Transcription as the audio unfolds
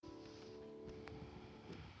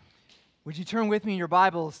Would you turn with me in your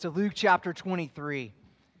Bibles to Luke chapter 23?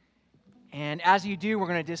 And as you do, we're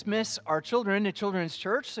going to dismiss our children to Children's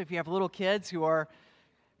Church. So if you have little kids who are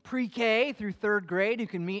pre-K through third grade, you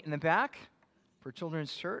can meet in the back for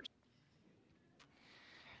Children's Church.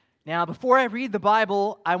 Now, before I read the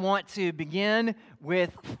Bible, I want to begin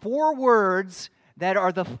with 4 words that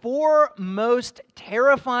are the 4 most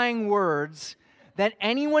terrifying words that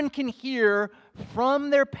anyone can hear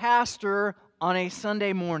from their pastor on a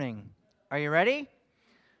Sunday morning. Are you ready?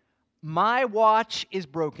 My watch is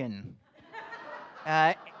broken.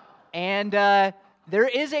 And there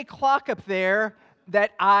is a clock up there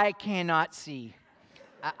that I cannot see.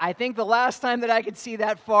 I think the last time that I could see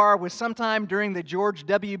that far was sometime during the George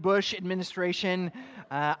W. Bush administration.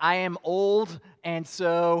 I am old, and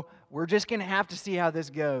so we're just going to have to see how this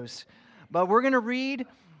goes. But we're going to read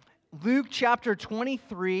Luke chapter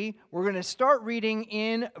 23. We're going to start reading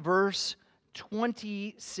in verse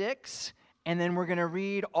 26, and then we're going to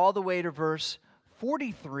read all the way to verse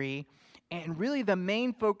 43. And really the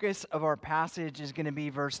main focus of our passage is going to be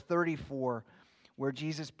verse 34, where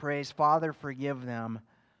Jesus prays, "Father, forgive them,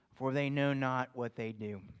 for they know not what they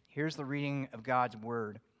do." Here's the reading of God's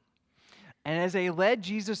word. "And as they led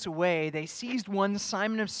Jesus away, they seized one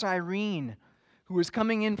Simon of Cyrene, who was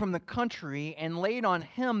coming in from the country, and laid on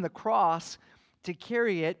him the cross to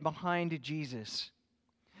carry it behind Jesus.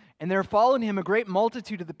 And there followed him a great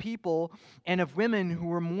multitude of the people and of women who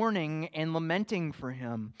were mourning and lamenting for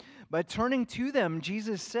him. But turning to them,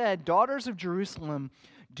 Jesus said, 'Daughters of Jerusalem,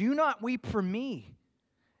 do not weep for me,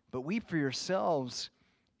 but weep for yourselves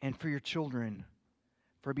and for your children.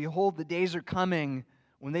 For behold, the days are coming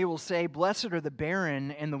when they will say, Blessed are the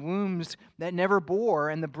barren and the wombs that never bore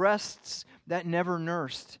and the breasts that never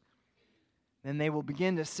nursed. Then they will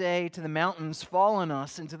begin to say to the mountains, Fall on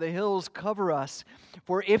us, and to the hills, cover us.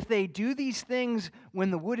 For if they do these things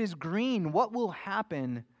when the wood is green, what will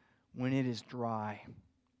happen when it is dry?'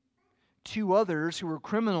 2 others who were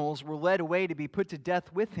criminals were led away to be put to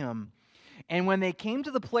death with him. And when they came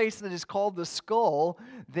to the place that is called the Skull,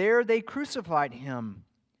 there they crucified him,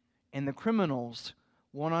 and the criminals,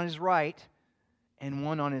 one on his right and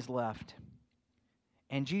one on his left.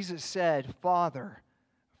 And Jesus said, 'Father,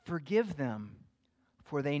 forgive them,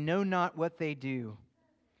 for they know not what they do.'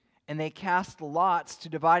 And they cast lots to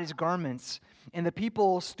divide his garments. And the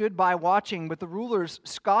people stood by watching, but the rulers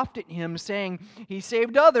scoffed at him, saying, 'He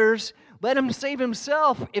saved others. Let him save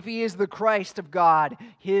himself if he is the Christ of God,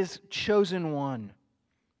 his chosen one.'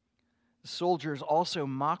 The soldiers also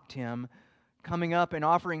mocked him, coming up and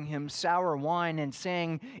offering him sour wine and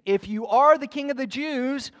saying, 'If you are the King of the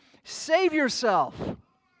Jews, save yourself.'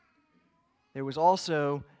 There was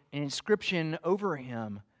also an inscription over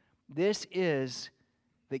him, 'This is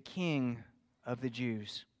the King of the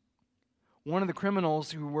Jews.' One of the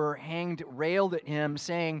criminals who were hanged railed at him,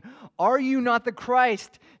 saying, 'Are you not the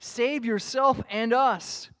Christ? Save yourself and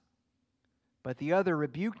us.' But the other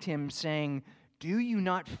rebuked him, saying, 'Do you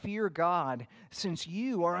not fear God, since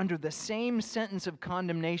you are under the same sentence of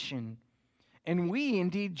condemnation? And we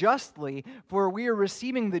indeed justly, for we are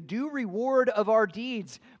receiving the due reward of our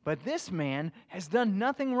deeds, but this man has done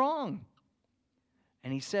nothing wrong.'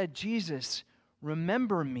 And he said, 'Jesus,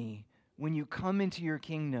 remember me when you come into your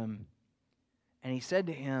kingdom.' And he said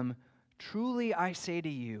to him, 'Truly I say to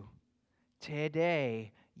you,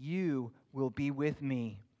 today you will be with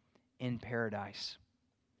me in paradise.'"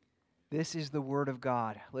 This is the word of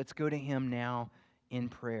God. Let's go to him now in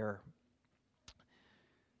prayer.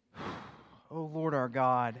 Oh Lord our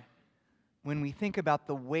God, when we think about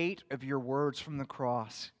the weight of your words from the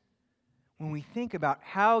cross, when we think about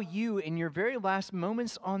how you, in your very last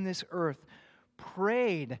moments on this earth,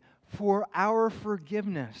 prayed for our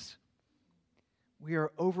forgiveness, we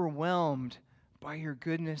are overwhelmed by your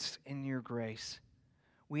goodness and your grace.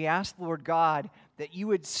 We ask, Lord God, that you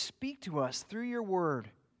would speak to us through your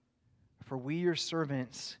word, for we, your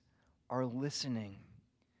servants, are listening.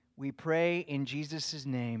 We pray in Jesus'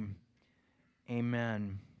 name.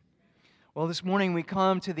 Amen. Well, this morning we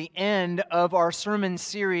come to the end of our sermon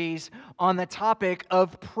series on the topic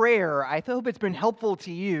of prayer. I hope it's been helpful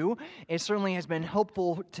to you. It certainly has been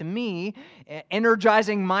helpful to me,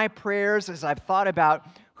 energizing my prayers as I've thought about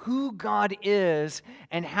who God is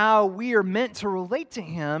and how we are meant to relate to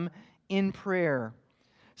Him in prayer.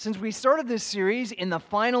 Since we started this series in the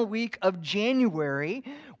final week of January,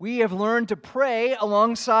 we have learned to pray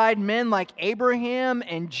alongside men like Abraham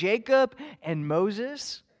and Jacob and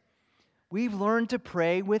Moses. We've learned to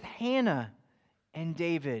pray with Hannah and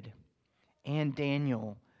David and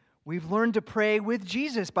Daniel. We've learned to pray with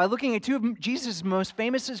Jesus by looking at 2 of Jesus' most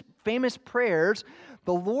famous prayers,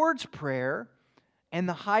 the Lord's Prayer and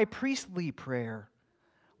the high priestly prayer.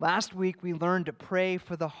 Last week we learned to pray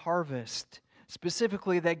for the harvest,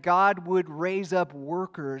 specifically that God would raise up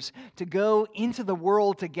workers to go into the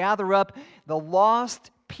world to gather up the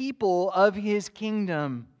lost people of His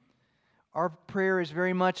kingdom. Our prayer is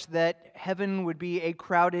very much that heaven would be a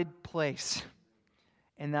crowded place,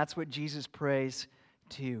 and that's what Jesus prays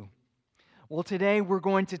too. Well, today we're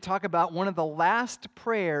going to talk about one of the last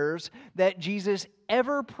prayers that Jesus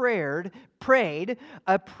ever prayed,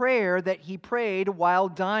 a prayer that He prayed while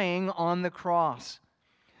dying on the cross,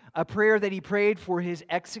 a prayer that He prayed for His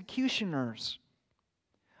executioners,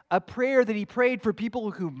 a prayer that He prayed for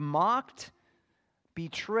people who mocked,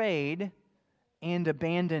 betrayed, and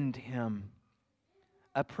abandoned Him,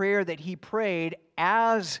 a prayer that He prayed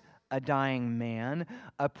as a dying man,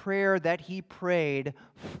 a prayer that He prayed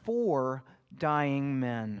for dying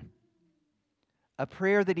men, a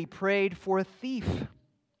prayer that He prayed for a thief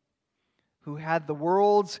who had the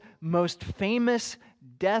world's most famous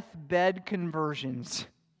deathbed conversions,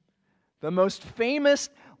 the most famous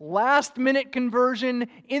last-minute conversion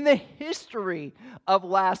in the history of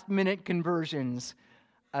last-minute conversions,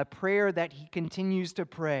 a prayer that He continues to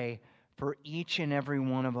pray for each and every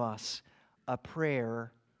one of us, a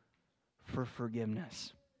prayer for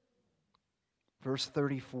forgiveness. Verse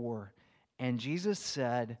 34, and Jesus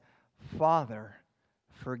said, Father,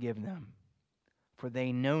 forgive them, for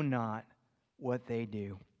they know not what they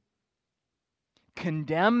do.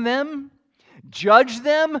 Condemn them, judge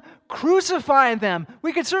them, crucify them.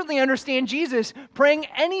 We could certainly understand Jesus praying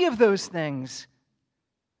any of those things.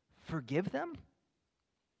 Forgive them?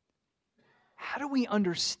 How do we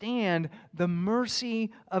understand the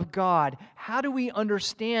mercy of God? How do we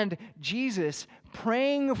understand Jesus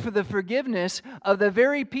praying for the forgiveness of the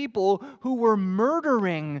very people who were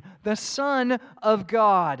murdering the Son of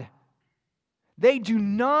God? They do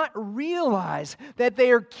not realize that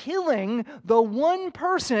they are killing the one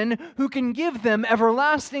person who can give them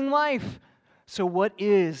everlasting life. So what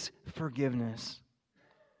is forgiveness?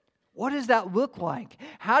 What does that look like?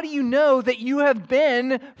 How do you know that you have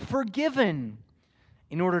been forgiven?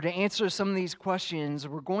 In order to answer some of these questions,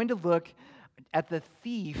 we're going to look at the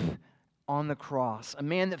thief on the cross, a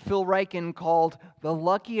man that Phil Ryken called the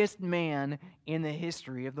luckiest man in the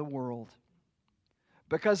history of the world.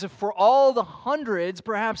 Because for all the hundreds,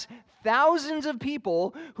 perhaps thousands of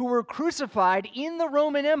people who were crucified in the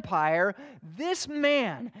Roman Empire, this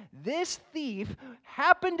man, this thief,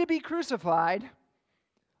 happened to be crucified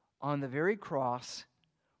on the very cross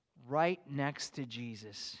right next to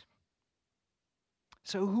Jesus.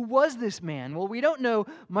 So who was this man? Well, we don't know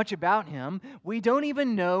much about him. We don't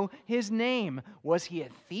even know his name. Was he a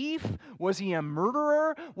thief? Was he a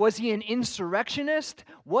murderer? Was he an insurrectionist?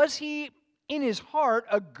 Was he, in his heart,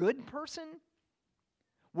 a good person?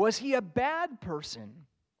 Was he a bad person?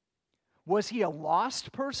 Was he a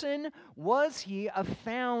lost person? Was he a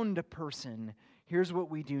found person? Here's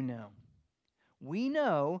what we do know. We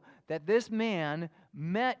know that this man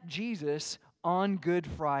met Jesus on Good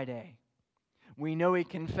Friday. We know he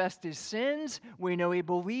confessed his sins. We know he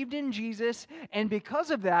believed in Jesus. And because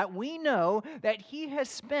of that, we know that he has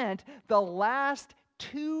spent the last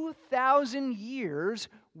 2,000 years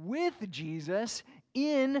with Jesus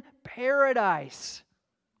in paradise,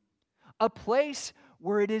 a place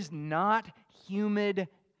where it is not humid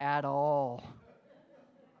at all.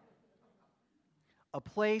 A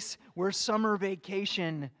place where summer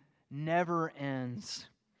vacation never ends.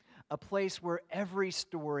 A place where every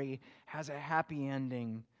story has a happy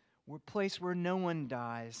ending. A place where no one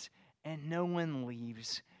dies and no one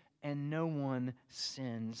leaves and no one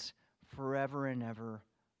sins forever and ever.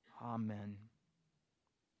 Amen.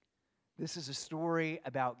 This is a story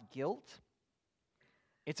about guilt.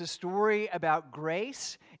 It's a story about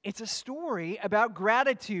grace. It's a story about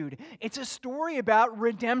gratitude. It's a story about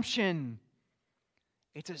redemption.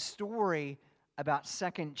 It's a story about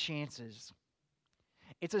second chances.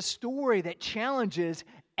 It's a story that challenges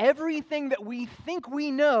everything that we think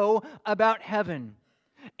we know about heaven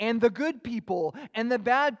and the good people and the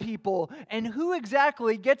bad people and who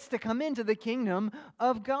exactly gets to come into the kingdom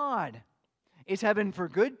of God. Is heaven for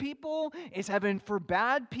good people? Is heaven for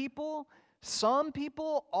bad people? Some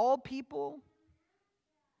people? All people?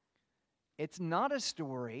 It's not a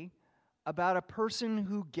story about a person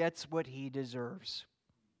who gets what he deserves,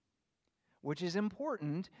 which is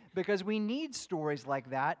important because we need stories like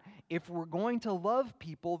that if we're going to love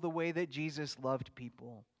people the way that Jesus loved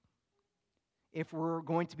people, if we're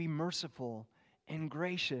going to be merciful and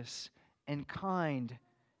gracious and kind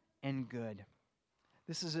and good.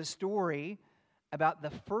 This is a story about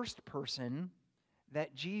the first person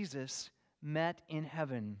that Jesus met in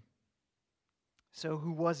heaven, So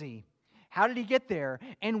who was he? How did he get there?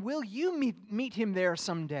 And will you meet him there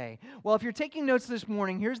someday? Well, if you're taking notes this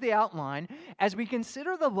morning, here's the outline. As we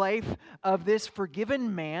consider the life of this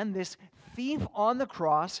forgiven man, this thief on the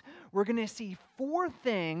cross, we're going to see 4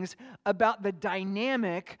 things about the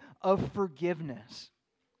dynamic of forgiveness.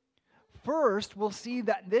 First, we'll see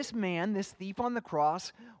that this man, this thief on the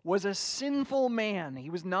cross, was a sinful man. He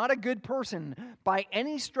was not a good person by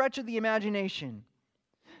any stretch of the imagination.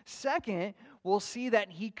 Second, we'll see that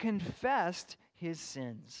he confessed his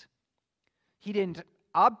sins. He didn't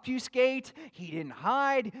obfuscate, he didn't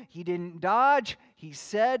hide, he didn't dodge. He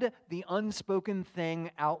said the unspoken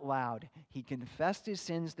thing out loud. He confessed his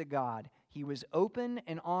sins to God. He was open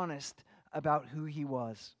and honest about who he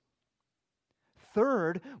was.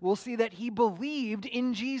 Third, we'll see that he believed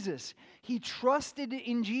in Jesus. He trusted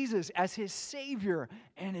in Jesus as his Savior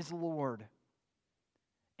and his Lord.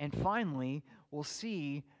 And finally, we'll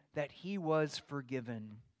see that he was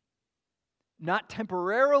forgiven. Not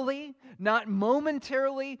temporarily, not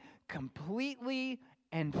momentarily, completely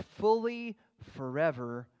and fully,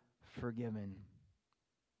 forever forgiven.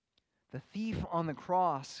 The thief on the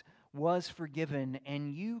cross was forgiven,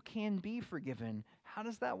 and you can be forgiven. How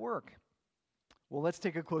does that work? Well, let's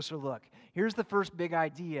take a closer look. Here's the first big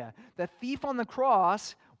idea. The thief on the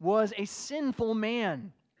cross was a sinful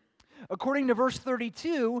man. According to verse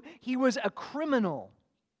 32, he was a criminal.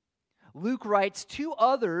 Luke writes, 2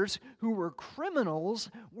 others who were criminals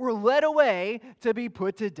were led away to be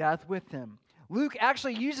put to death with him. Luke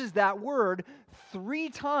actually uses that word 3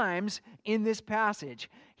 times in this passage.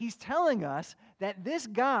 He's telling us that this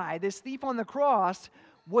guy, this thief on the cross,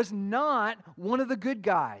 was not one of the good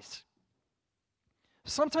guys.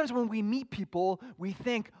 Sometimes when we meet people, we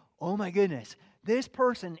think, oh my goodness, this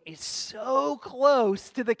person is so close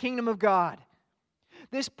to the kingdom of God.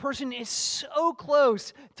 This person is so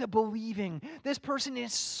close to believing. This person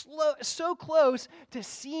is so close to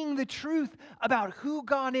seeing the truth about who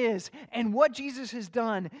God is and what Jesus has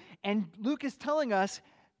done. And Luke is telling us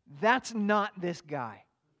that's not this guy.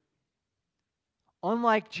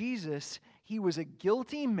 Unlike Jesus, he was a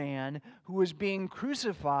guilty man who was being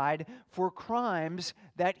crucified for crimes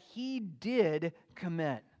that he did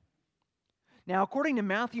commit. Now, according to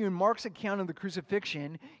Matthew and Mark's account of the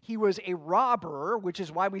crucifixion, he was a robber, which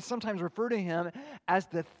is why we sometimes refer to him as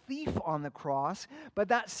the thief on the cross. But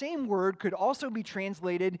that same word could also be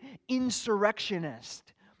translated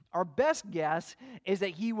insurrectionist. Our best guess is that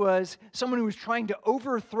he was someone who was trying to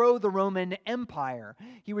overthrow the Roman Empire.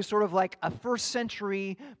 He was sort of like a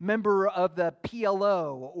first-century member of the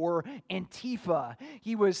PLO or Antifa.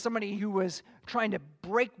 He was somebody who was trying to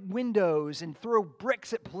break windows and throw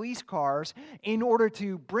bricks at police cars in order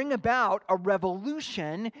to bring about a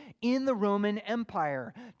revolution in the Roman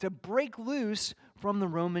Empire, to break loose from the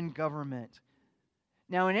Roman government.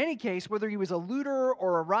 Now, in any case, whether he was a looter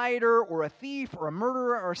or a rioter or a thief or a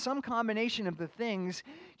murderer or some combination of the things,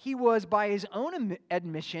 he was, by his own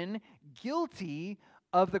admission, guilty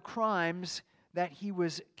of the crimes that he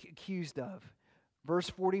was accused of. Verse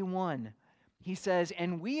 41, he says,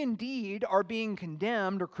 "And we indeed are being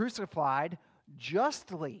condemned or crucified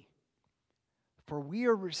justly, for we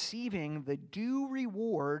are receiving the due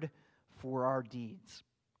reward for our deeds."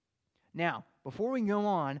 Now, before we go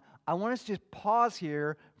on, I want us to just pause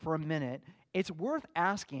here for a minute. It's worth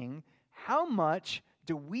asking, how much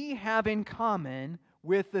do we have in common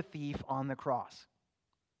with the thief on the cross?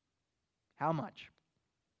 How much?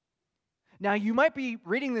 Now, you might be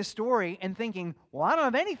reading this story and thinking, well, I don't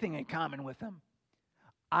have anything in common with him.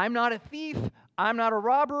 I'm not a thief. I'm not a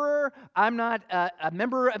robber. I'm not a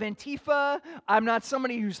member of Antifa. I'm not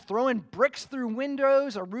somebody who's throwing bricks through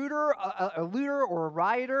windows, a looter or a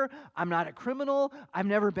rioter. I'm not a criminal. I've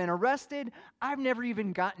never been arrested. I've never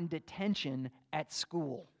even gotten detention at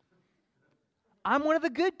school. I'm one of the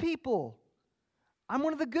good people. I'm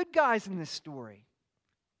one of the good guys in this story.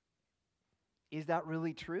 Is that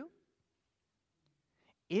really true?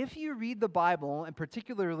 If you read the Bible and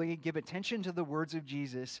particularly give attention to the words of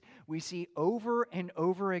Jesus, we see over and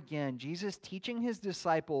over again Jesus teaching his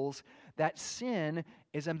disciples that sin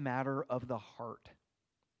is a matter of the heart.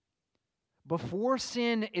 Before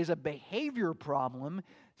sin is a behavior problem,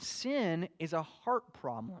 sin is a heart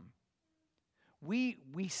problem. We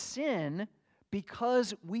sin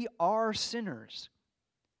because we are sinners.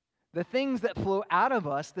 The things that flow out of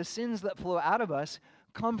us, the sins that flow out of us,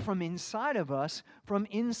 come from inside of us, from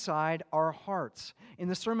inside our hearts. In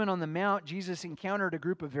the Sermon on the Mount, Jesus encountered a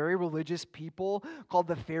group of very religious people called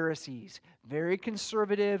the Pharisees. Very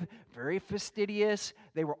conservative, very fastidious.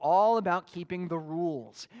 They were all about keeping the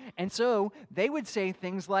rules. And so they would say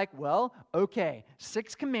things like, well, okay,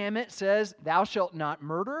 6th commandment says, thou shalt not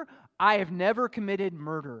murder. I have never committed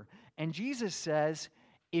murder. And Jesus says,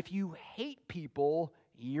 if you hate people,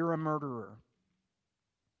 you're a murderer.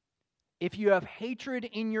 If you have hatred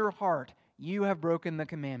in your heart, you have broken the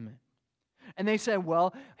commandment. And they said,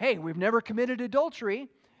 well, hey, we've never committed adultery.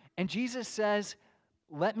 And Jesus says,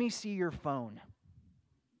 let me see your phone.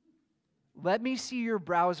 Let me see your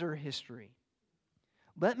browser history.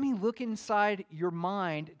 Let me look inside your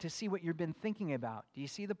mind to see what you've been thinking about. Do you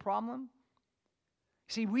see the problem?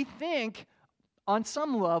 See, we think on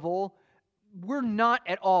some level we're not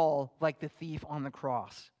at all like the thief on the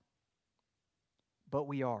cross. But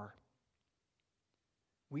we are.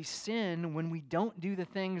 We sin when we don't do the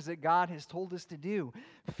things that God has told us to do.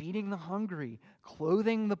 Feeding the hungry,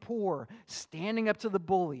 clothing the poor, standing up to the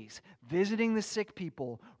bullies, visiting the sick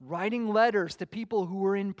people, writing letters to people who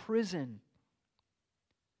are in prison.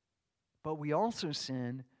 But we also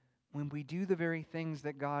sin when we do the very things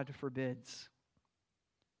that God forbids.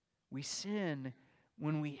 We sin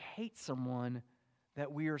when we hate someone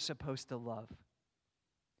that we are supposed to love.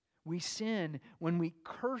 We sin when we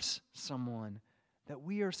curse someone that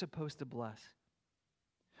we are supposed to bless.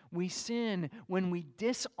 We sin when we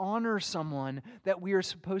dishonor someone that we are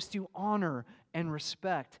supposed to honor and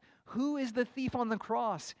respect. Who is the thief on the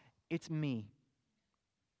cross? It's me.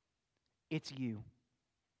 It's you.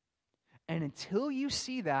 And until you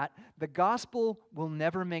see that, the gospel will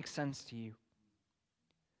never make sense to you.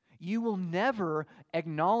 You will never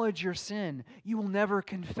acknowledge your sin. You will never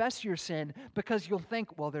confess your sin because you'll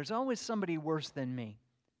think, well, there's always somebody worse than me.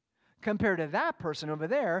 Compared to that person over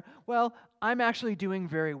there, well, I'm actually doing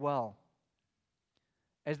very well.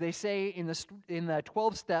 As they say in the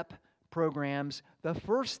 12-step programs, the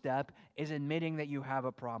first step is admitting that you have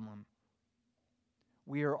a problem.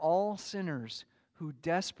 We are all sinners who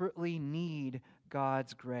desperately need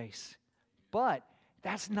God's grace. But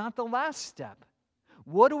that's not the last step.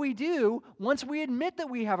 What do we do once we admit that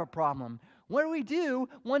we have a problem? What do we do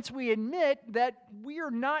once we admit that we are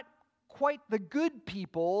not quite the good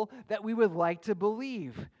people that we would like to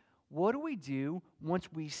believe? What do we do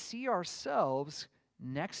once we see ourselves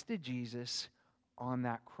next to Jesus on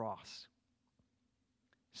that cross?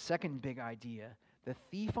 Second big idea, the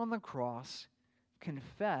thief on the cross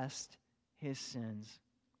confessed his sins.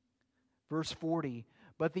 Verse 40,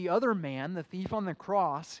 but the other man, the thief on the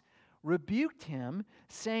cross, rebuked him,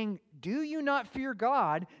 saying, do you not fear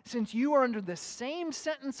God, since you are under the same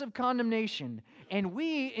sentence of condemnation? And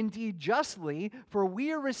we indeed justly, for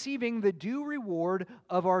we are receiving the due reward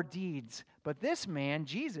of our deeds. But this man,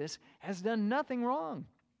 Jesus, has done nothing wrong.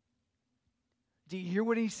 Do you hear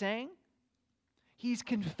what he's saying? He's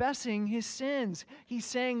confessing his sins. He's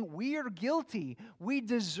saying, we are guilty. We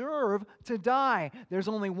deserve to die. There's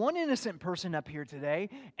only one innocent person up here today,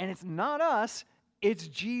 and it's not us. It's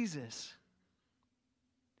Jesus.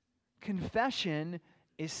 Confession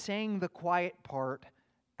is saying the quiet part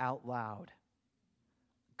out loud.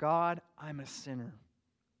 God, I'm a sinner.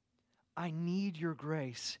 I need your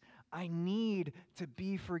grace. I need to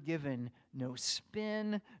be forgiven. No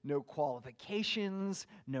spin, no qualifications,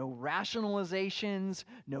 no rationalizations,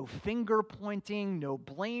 no finger pointing, no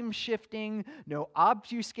blame shifting, no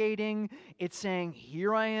obfuscating. It's saying,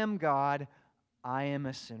 here I am, God. I am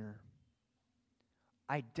a sinner.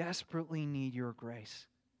 I desperately need your grace.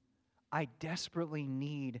 I desperately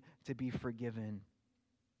need to be forgiven.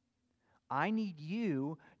 I need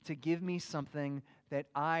you to give me something that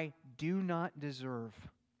I do not deserve.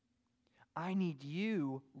 I need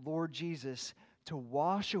you, Lord Jesus, to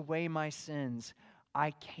wash away my sins.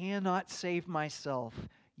 I cannot save myself.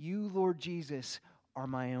 You, Lord Jesus, are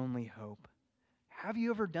my only hope. Have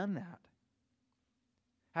you ever done that?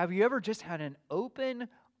 Have you ever just had an open,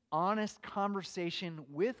 honest conversation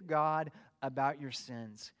with God about your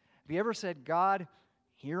sins? Have you ever said, God,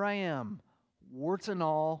 here I am, warts and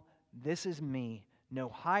all, this is me. No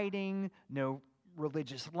hiding, no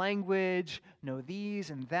religious language, no these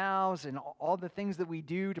and thous and all the things that we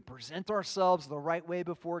do to present ourselves the right way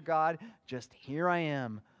before God. Just here I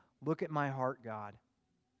am. Look at my heart, God.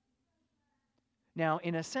 Now,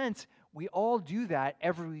 in a sense, we all do that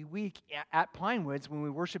every week at Pinewoods when we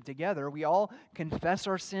worship together. We all confess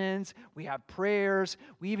our sins. We have prayers.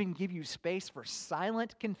 We even give you space for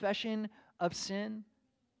silent confession of sin.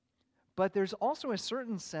 But there's also a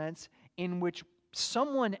certain sense in which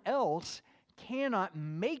someone else cannot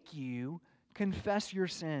make you confess your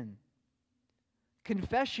sin.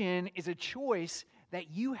 Confession is a choice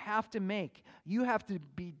that you have to make. You have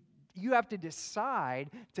to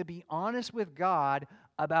decide to be honest with God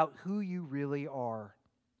about who you really are,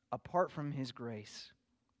 apart from His grace.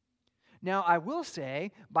 Now, I will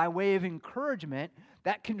say, by way of encouragement,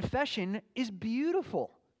 that confession is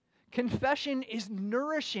beautiful. Confession is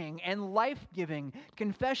nourishing and life-giving.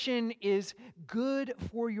 Confession is good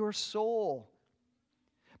for your soul.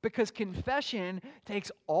 Because confession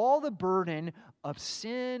takes all the burden of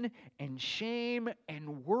sin and shame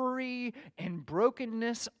and worry and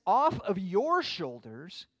brokenness off of your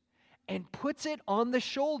shoulders and puts it on the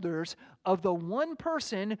shoulders of the one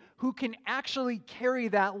person who can actually carry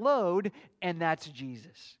that load, and that's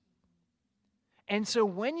Jesus. And so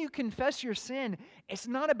when you confess your sin, it's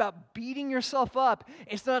not about beating yourself up.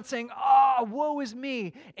 It's not saying, "Oh, woe is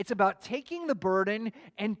me." It's about taking the burden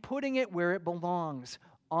and putting it where it belongs,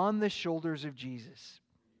 on the shoulders of Jesus.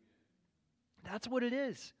 That's what it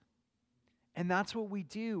is. And that's what we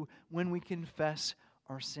do when we confess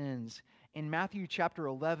our sins. In Matthew chapter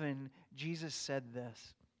 11, Jesus said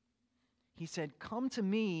this. He said, "Come to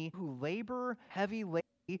me who labor, heavy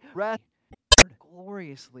laden, rest,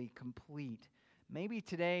 gloriously complete." Maybe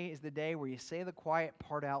today is the day where you say the quiet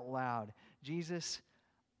part out loud. Jesus,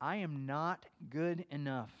 I am not good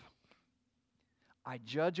enough. I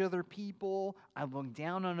judge other people. I look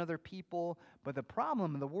down on other people. But the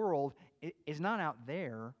problem of the world is not out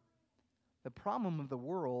there. The problem of the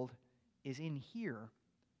world is in here.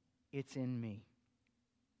 It's in me.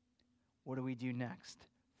 What do we do next?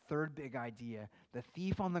 Third big idea. The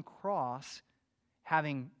thief on the cross,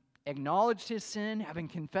 having acknowledged his sin, having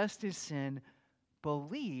confessed his sin,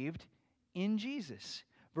 believed in Jesus.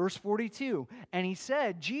 Verse 42, and he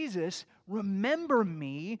said, "Jesus, remember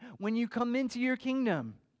me when you come into your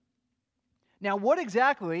kingdom." Now, what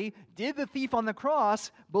exactly did the thief on the cross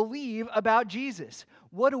believe about Jesus?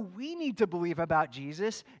 What do we need to believe about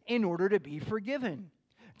Jesus in order to be forgiven?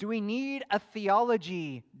 Do we need a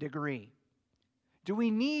theology degree? Do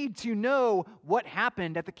we need to know what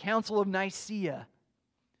happened at the Council of Nicaea?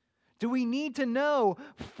 Do we need to know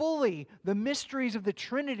fully the mysteries of the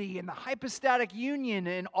Trinity and the hypostatic union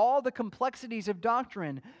and all the complexities of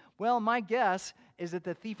doctrine? Well, my guess is that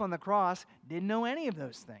the thief on the cross didn't know any of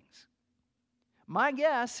those things. My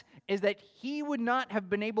guess is that he would not have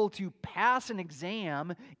been able to pass an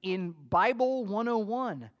exam in Bible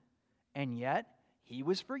 101, and yet he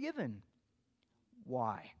was forgiven.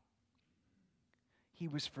 Why? He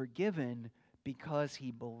was forgiven because he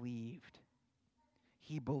believed.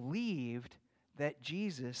 He believed that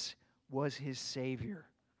Jesus was his Savior.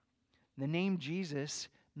 The name Jesus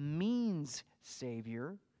means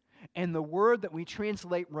Savior, and the word that we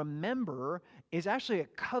translate remember is actually a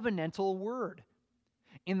covenantal word.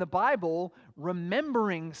 In the Bible,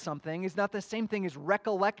 remembering something is not the same thing as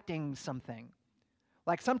recollecting something.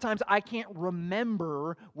 Like sometimes I can't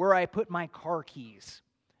remember where I put my car keys.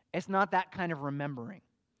 It's not that kind of remembering.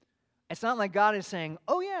 It's not like God is saying,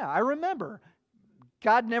 "Oh yeah, I remember."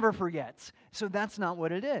 God never forgets. So that's not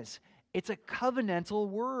what it is. It's a covenantal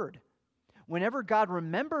word. Whenever God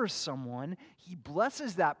remembers someone, He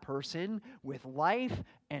blesses that person with life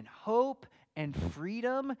and hope and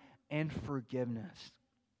freedom and forgiveness.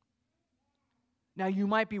 Now you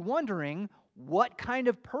might be wondering, what kind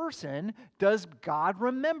of person does God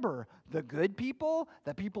remember? The good people?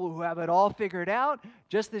 The people who have it all figured out?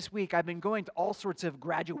 Just this week, I've been going to all sorts of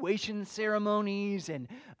graduation ceremonies and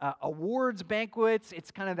awards banquets.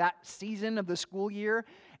 It's kind of that season of the school year.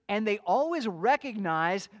 And they always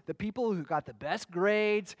recognize the people who got the best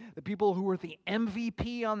grades, the people who were the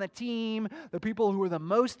MVP on the team, the people who were the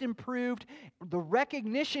most improved. The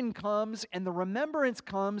recognition comes and the remembrance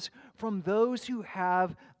comes from those who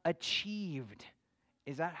have achieved.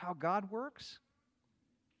 Is that how God works?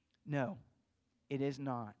 No, it is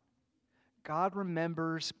not. God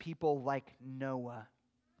remembers people like Noah.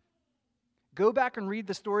 Go back and read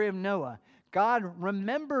the story of Noah. God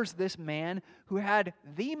remembers this man who had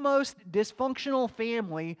the most dysfunctional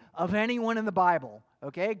family of anyone in the Bible.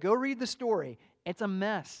 Okay? Go read the story. It's a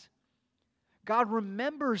mess. God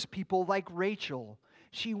remembers people like Rachel.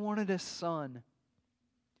 She wanted a son.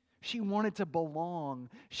 She wanted to belong.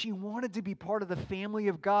 She wanted to be part of the family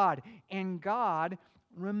of God. And God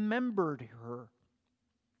remembered her.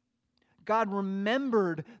 God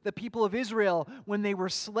remembered the people of Israel when they were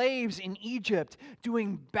slaves in Egypt,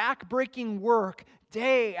 doing back-breaking work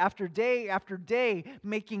day after day after day,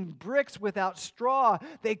 making bricks without straw.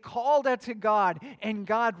 They called out to God, and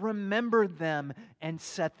God remembered them and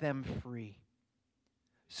set them free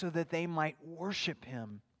so that they might worship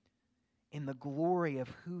Him in the glory of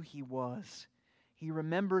who he was. He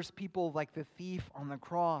remembers people like the thief on the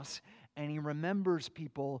cross, and he remembers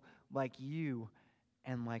people like you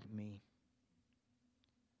and like me.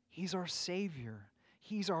 He's our Savior.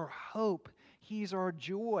 He's our hope. He's our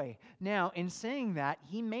joy. Now, in saying that,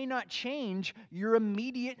 he may not change your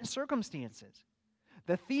immediate circumstances.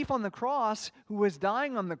 The thief on the cross, who was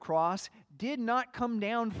dying on the cross, did not come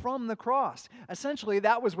down from the cross. Essentially,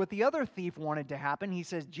 that was what the other thief wanted to happen. He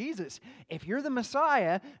says, Jesus, if you're the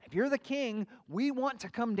Messiah, if you're the King, we want to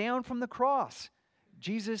come down from the cross.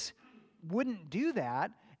 Jesus wouldn't do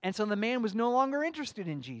that, and so the man was no longer interested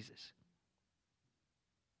in Jesus.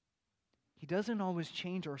 He doesn't always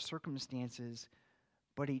change our circumstances,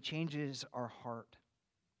 but he changes our heart.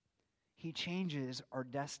 He changes our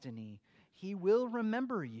destiny. He will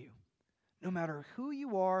remember you. No matter who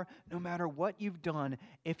you are, no matter what you've done,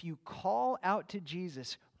 if you call out to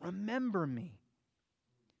Jesus, remember me,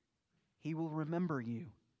 he will remember you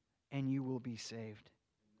and you will be saved.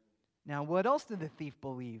 Now, what else did the thief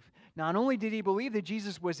believe? Not only did he believe that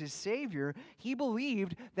Jesus was his Savior, he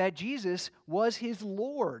believed that Jesus was his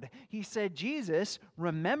Lord. He said, Jesus,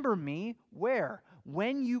 remember me where?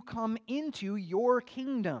 When you come into your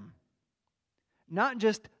kingdom. Not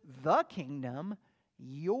just the kingdom,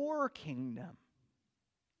 your kingdom.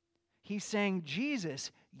 He's saying,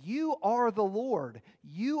 Jesus, you are the Lord.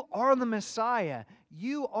 You are the Messiah.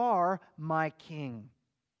 You are my King.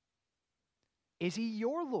 Is he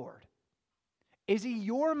your Lord? Is he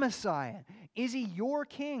your Messiah? Is he your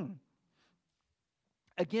King?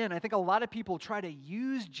 Again, I think a lot of people try to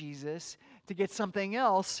use Jesus to get something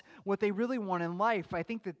else, what they really want in life. I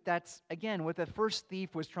think that's, again, what the first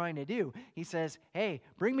thief was trying to do. He says, hey,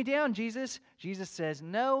 bring me down, Jesus. Jesus says,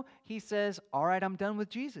 no. He says, all right, I'm done with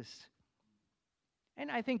Jesus.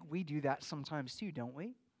 And I think we do that sometimes too, don't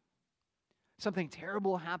we? Something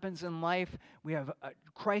terrible happens in life. We have a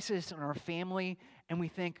crisis in our family, and we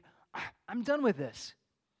think, I'm done with this.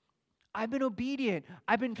 I've been obedient.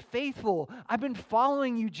 I've been faithful. I've been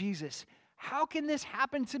following you, Jesus. How can this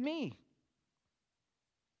happen to me?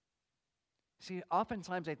 See,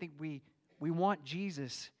 oftentimes I think we want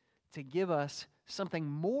Jesus to give us something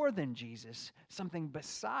more than Jesus, something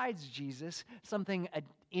besides Jesus, something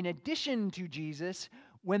in addition to Jesus,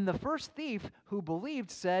 when the first thief who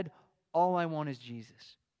believed said, all I want is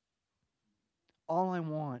Jesus. All I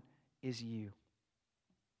want is you.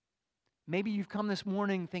 Maybe you've come this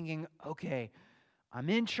morning thinking, okay, I'm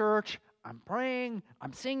in church, I'm praying,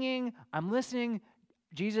 I'm singing, I'm listening.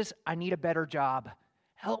 Jesus, I need a better job.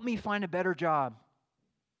 Help me find a better job.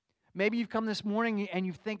 Maybe you've come this morning and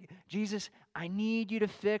you think, Jesus, I need you to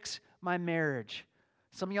fix my marriage.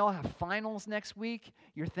 Some of y'all have finals next week.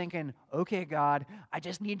 You're thinking, okay, God, I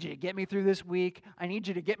just need you to get me through this week. I need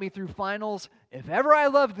you to get me through finals. If ever I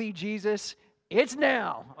love thee, Jesus, it's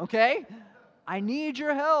now, okay? I need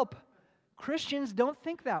your help. Christians don't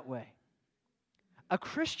think that way. A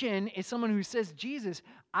Christian is someone who says, Jesus,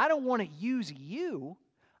 I don't want to use you.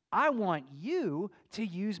 I want you to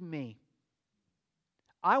use me.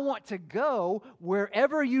 I want to go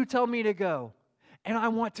wherever you tell me to go. And I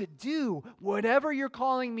want to do whatever you're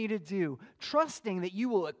calling me to do, trusting that you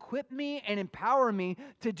will equip me and empower me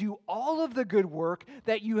to do all of the good work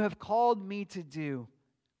that you have called me to do.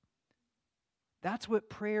 That's what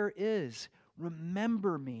prayer is.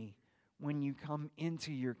 Remember me when you come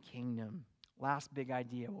into your kingdom. Last big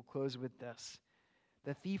idea, we'll close with this.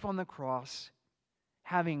 The thief on the cross,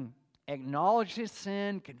 having acknowledged his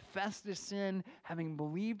sin, confessed his sin, having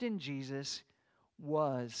believed in Jesus,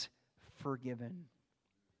 was forgiven.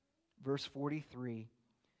 Verse 43,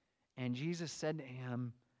 and Jesus said to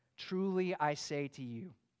him, truly I say to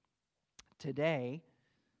you, today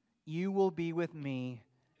you will be with me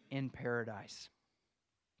in paradise.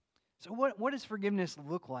 So what does forgiveness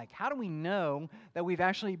look like? How do we know that we've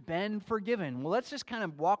actually been forgiven? Well, let's just kind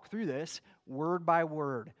of walk through this word by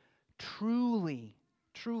word. Truly,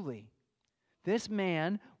 truly. This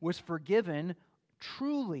man was forgiven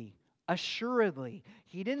truly, assuredly.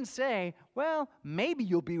 He didn't say, well, maybe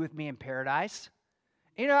you'll be with me in paradise.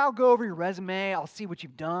 You know, I'll go over your resume. I'll see what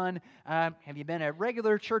you've done. Have you been a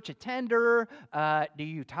regular church attender? Do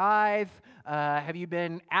you tithe? Have you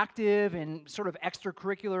been active in sort of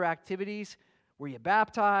extracurricular activities? Were you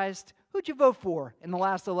baptized? Who'd you vote for in the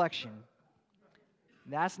last election?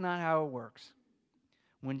 That's not how it works.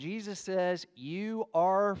 When Jesus says, you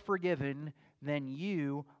are forgiven, then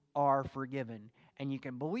you are forgiven. And you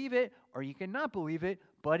can believe it or you cannot believe it,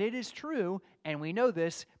 but it is true, and we know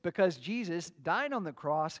this because Jesus died on the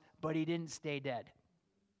cross, but he didn't stay dead.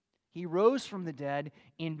 He rose from the dead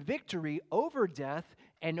in victory over death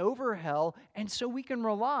and over hell, and so we can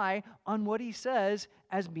rely on what he says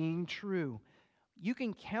as being true. You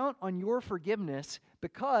can count on your forgiveness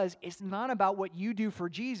because it's not about what you do for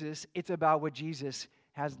Jesus, it's about what Jesus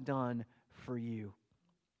has done for you.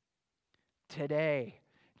 Today,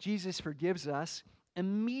 Jesus forgives us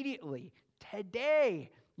immediately.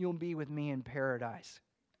 Today, you'll be with me in paradise.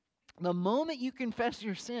 The moment you confess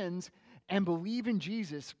your sins and believe in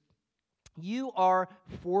Jesus, you are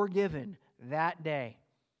forgiven that day.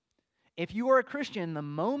 If you are a Christian, the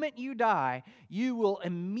moment you die, you will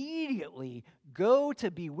immediately go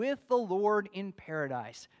to be with the Lord in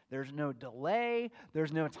paradise. There's no delay.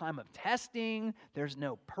 There's no time of testing. There's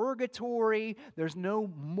no purgatory. There's no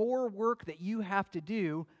more work that you have to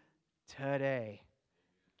do today.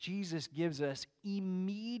 Jesus gives us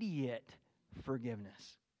immediate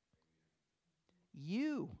forgiveness.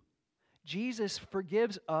 Jesus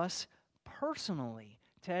forgives us personally.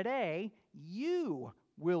 Today, you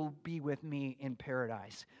will be with me in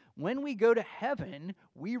paradise. When we go to heaven,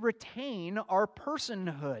 we retain our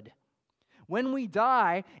personhood. When we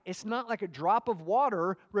die, it's not like a drop of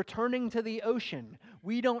water returning to the ocean.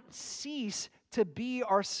 We don't cease to be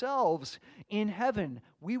ourselves in heaven.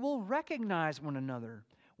 We will recognize one another.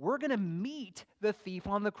 We're going to meet the thief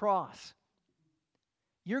on the cross.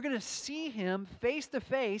 You're going to see him face to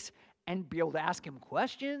face and be able to ask him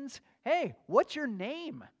questions. Hey, what's your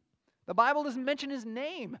name? The Bible doesn't mention his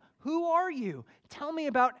name. Who are you? Tell me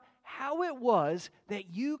about how it was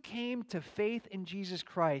that you came to faith in Jesus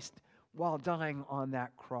Christ while dying on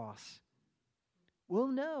that cross. We'll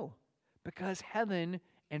know because heaven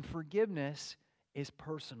and forgiveness is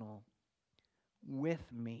personal with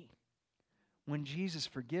me. When Jesus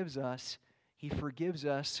forgives us, he forgives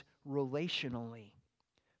us relationally.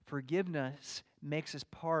 Forgiveness makes us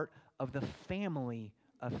part of the family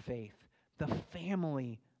of faith, the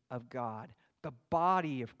family of God, the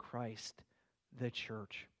body of Christ, the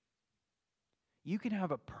church. You can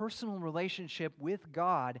have a personal relationship with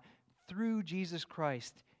God through Jesus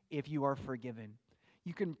Christ if you are forgiven.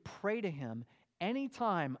 You can pray to him any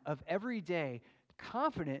time of every day,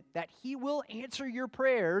 confident that he will answer your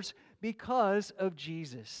prayers because of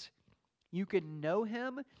Jesus. You can know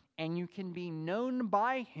him and you can be known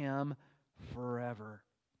by him forever.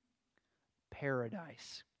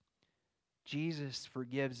 Paradise. Jesus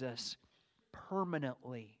forgives us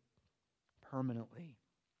permanently. Permanently.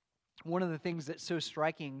 One of the things that's so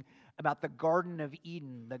striking about the Garden of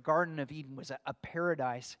Eden was a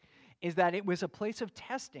paradise, is that it was a place of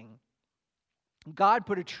testing. God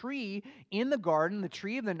put a tree in the garden, the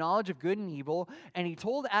tree of the knowledge of good and evil, and he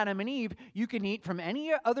told Adam and Eve, you can eat from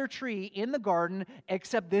any other tree in the garden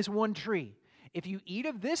except this one tree. If you eat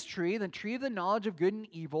of this tree, the tree of the knowledge of good and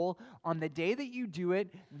evil, on the day that you do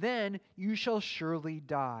it, then you shall surely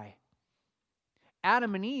die.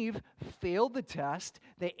 Adam and Eve failed the test.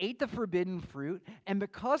 They ate the forbidden fruit, and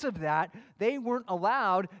because of that, they weren't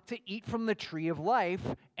allowed to eat from the tree of life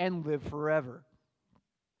and live forever.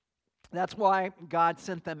 That's why God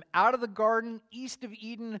sent them out of the garden east of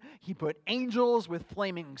Eden. He put angels with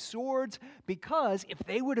flaming swords, because if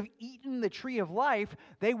they would have eaten the tree of life,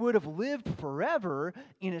 they would have lived forever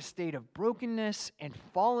in a state of brokenness and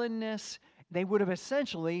fallenness. They would have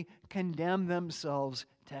essentially condemned themselves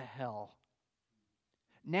to hell.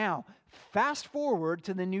 Now, fast forward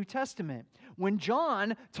to the New Testament. When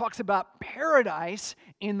John talks about paradise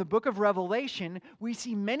in the book of Revelation, we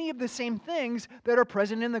see many of the same things that are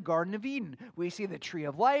present in the Garden of Eden. We see the tree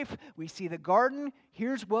of life, we see the garden.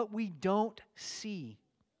 Here's what we don't see.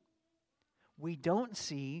 We don't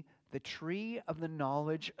see the tree of the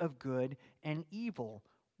knowledge of good and evil.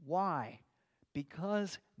 Why?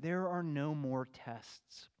 Because there are no more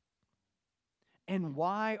tests. And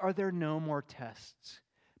why are there no more tests?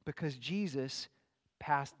 Because Jesus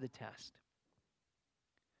passed the test.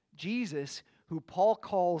 Jesus, who Paul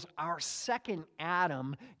calls our second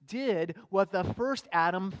Adam, did what the first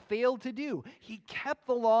Adam failed to do. He kept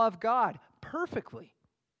the law of God perfectly.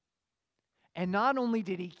 And not only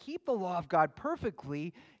did he keep the law of God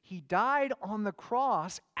perfectly, he died on the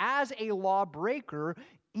cross as a lawbreaker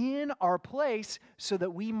in our place so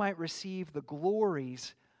that we might receive the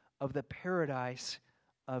glories of the paradise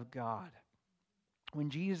of God. When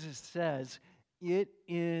Jesus says, "It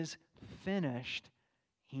is finished,"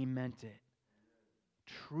 he meant it.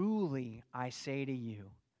 Truly, I say to you,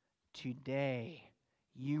 today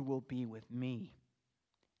you will be with me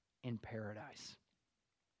in paradise.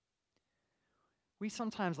 We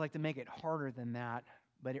sometimes like to make it harder than that,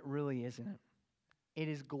 but it really isn't. It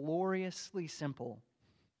is gloriously simple.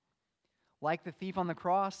 Like the thief on the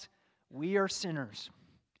cross, we are sinners,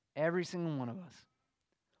 every single one of us.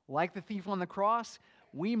 Like the thief on the cross,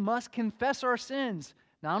 we must confess our sins,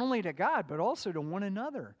 not only to God, but also to one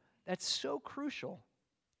another. That's so crucial.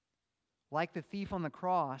 Like the thief on the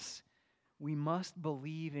cross, we must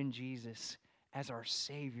believe in Jesus as our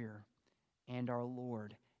Savior and our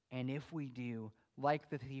Lord. And if we do, like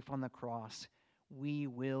the thief on the cross, we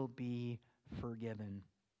will be forgiven.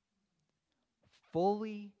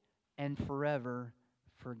 Fully and forever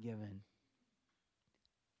forgiven.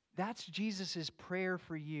 That's Jesus' prayer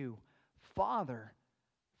for you. Father,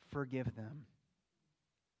 forgive them.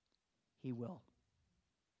 He will.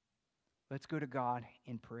 Let's go to God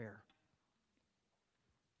in prayer.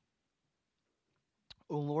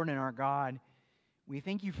 O Lord and our God, we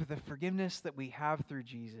thank you for the forgiveness that we have through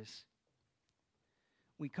Jesus.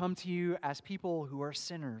 We come to you as people who are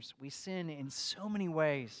sinners. We sin in so many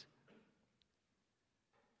ways.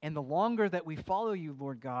 And the longer that we follow you,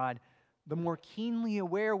 Lord God, the more keenly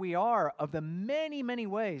aware we are of the many, many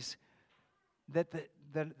ways that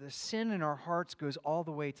the sin in our hearts goes all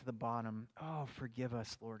the way to the bottom. Oh, forgive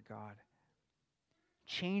us, Lord God.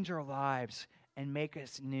 Change our lives and make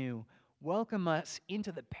us new. Welcome us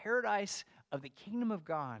into the paradise of the kingdom of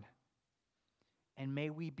God. And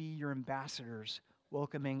may we be your ambassadors,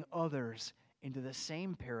 welcoming others into the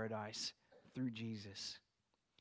same paradise through Jesus.